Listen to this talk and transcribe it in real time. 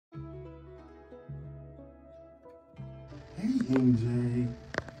Hey, MJ.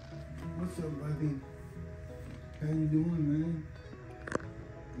 What's up, buddy? How you doing, man?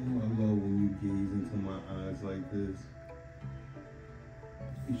 Oh, I love when you gaze into my eyes like this.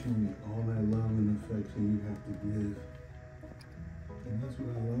 You show me all that love and affection you have to give. And that's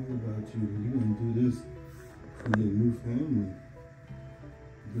what I love about you. You're going to do this for your new family.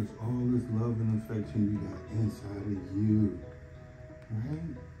 Because all this love and affection you got inside of you.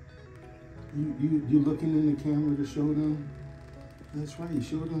 Right? You're looking in the camera to show them? That's right.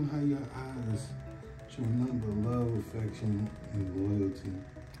 Show them how your eyes show nothing but love, affection, and loyalty.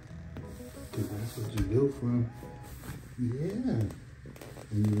 Because that's what you're built from. Yeah.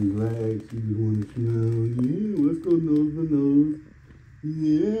 And you relax, you just want to smile. Yeah, let's go nose to nose.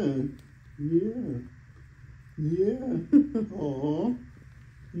 Yeah. Yeah. Yeah. Aw.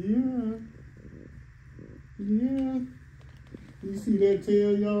 Yeah. Yeah. You see that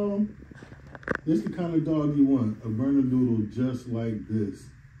tail, y'all? This is the kind of dog you want. A Bernedoodle just like this.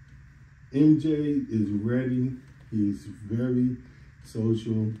 MJ is ready. He's very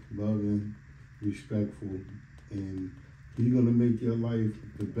social, loving, respectful, and he's gonna make your life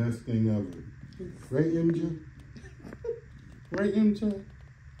the best thing ever. Right, MJ? Right, MJ?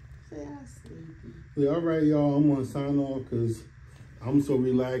 Say I'm sleepy. Yeah, all right, y'all. I'm gonna sign off because I'm so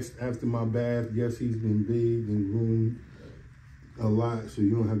relaxed after my bath. Yes, he's been bathed and groomed a lot, so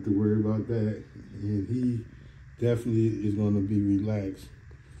you don't have to worry about that. And he definitely is gonna be relaxed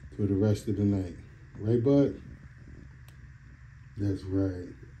for the rest of the night. Right, bud? That's right.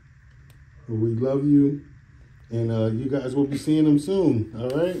 Well, we love you. And you guys will be seeing him soon, all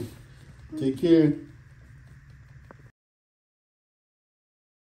right? Take care.